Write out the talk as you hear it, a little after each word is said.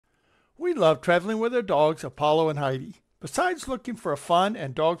We love traveling with our dogs, Apollo and Heidi. Besides looking for a fun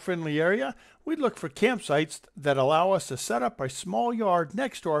and dog-friendly area, we look for campsites that allow us to set up a small yard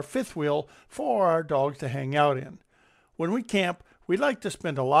next to our fifth wheel for our dogs to hang out in. When we camp, we like to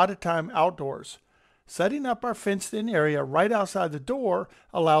spend a lot of time outdoors. Setting up our fenced-in area right outside the door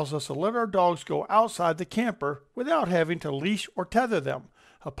allows us to let our dogs go outside the camper without having to leash or tether them.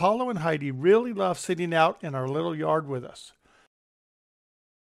 Apollo and Heidi really love sitting out in our little yard with us.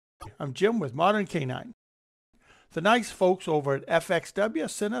 I'm Jim with Modern Canine. The nice folks over at FXW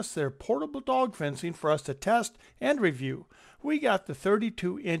sent us their portable dog fencing for us to test and review. We got the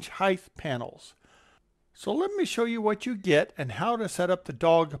 32-inch height panels. So let me show you what you get and how to set up the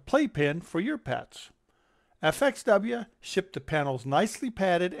dog playpen for your pets. FXW shipped the panels nicely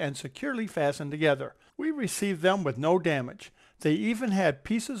padded and securely fastened together. We received them with no damage. They even had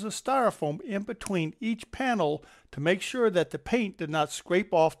pieces of styrofoam in between each panel to make sure that the paint did not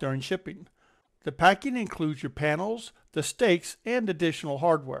scrape off during shipping. The packing includes your panels, the stakes, and additional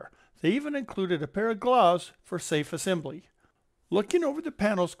hardware. They even included a pair of gloves for safe assembly. Looking over the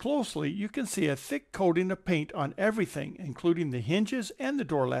panels closely, you can see a thick coating of paint on everything, including the hinges and the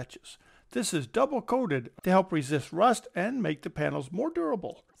door latches. This is double coated to help resist rust and make the panels more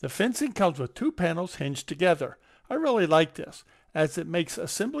durable. The fencing comes with two panels hinged together. I really like this, as it makes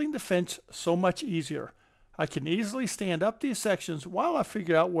assembling the fence so much easier. I can easily stand up these sections while I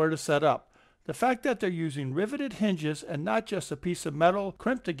figure out where to set up. The fact that they're using riveted hinges and not just a piece of metal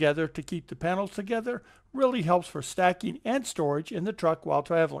crimped together to keep the panels together really helps for stacking and storage in the truck while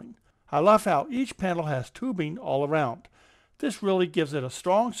traveling. I love how each panel has tubing all around. This really gives it a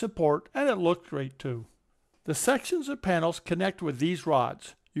strong support and it looks great too. The sections of panels connect with these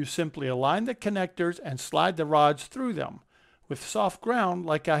rods. You simply align the connectors and slide the rods through them. With soft ground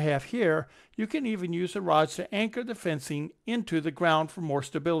like I have here, you can even use the rods to anchor the fencing into the ground for more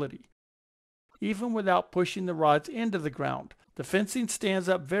stability. Even without pushing the rods into the ground, the fencing stands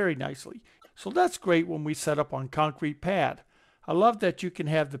up very nicely. So that's great when we set up on concrete pad. I love that you can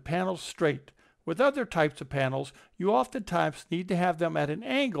have the panels straight. With other types of panels, you oftentimes need to have them at an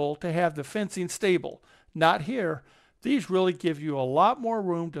angle to have the fencing stable. Not here. These really give you a lot more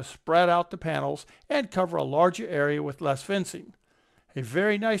room to spread out the panels and cover a larger area with less fencing. A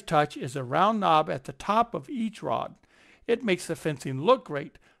very nice touch is a round knob at the top of each rod. It makes the fencing look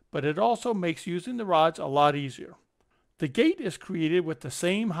great, but it also makes using the rods a lot easier. The gate is created with the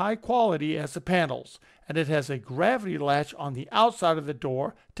same high quality as the panels, and it has a gravity latch on the outside of the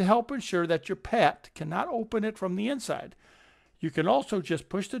door to help ensure that your pet cannot open it from the inside. You can also just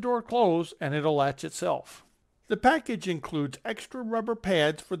push the door closed and it'll latch itself. The package includes extra rubber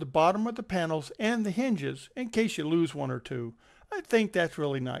pads for the bottom of the panels and the hinges in case you lose one or two. I think that's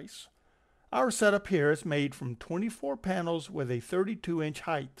really nice. Our setup here is made from 24 panels with a 32-inch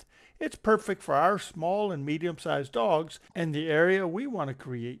height. It's perfect for our small and medium-sized dogs and the area we want to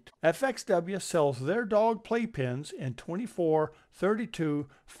create. FXW sells their dog playpens in 24, 32,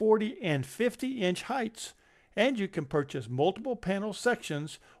 40, and 50-inch heights. And you can purchase multiple panel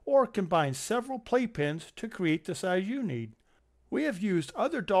sections or combine several playpens to create the size you need. We have used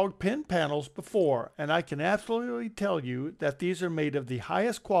other dog pen panels before, and I can absolutely tell you that these are made of the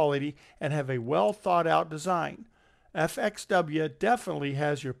highest quality and have a well thought out design. FXW definitely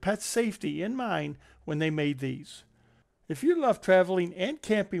has your pet's safety in mind when they made these. If you love traveling and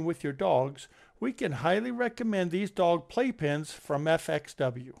camping with your dogs, we can highly recommend these dog playpens from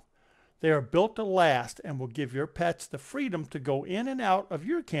FXW. They are built to last and will give your pets the freedom to go in and out of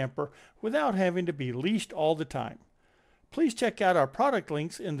your camper without having to be leashed all the time. Please check out our product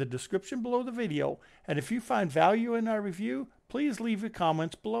links in the description below the video, and if you find value in our review, please leave your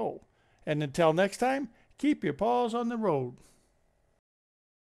comments below. And until next time, keep your paws on the road.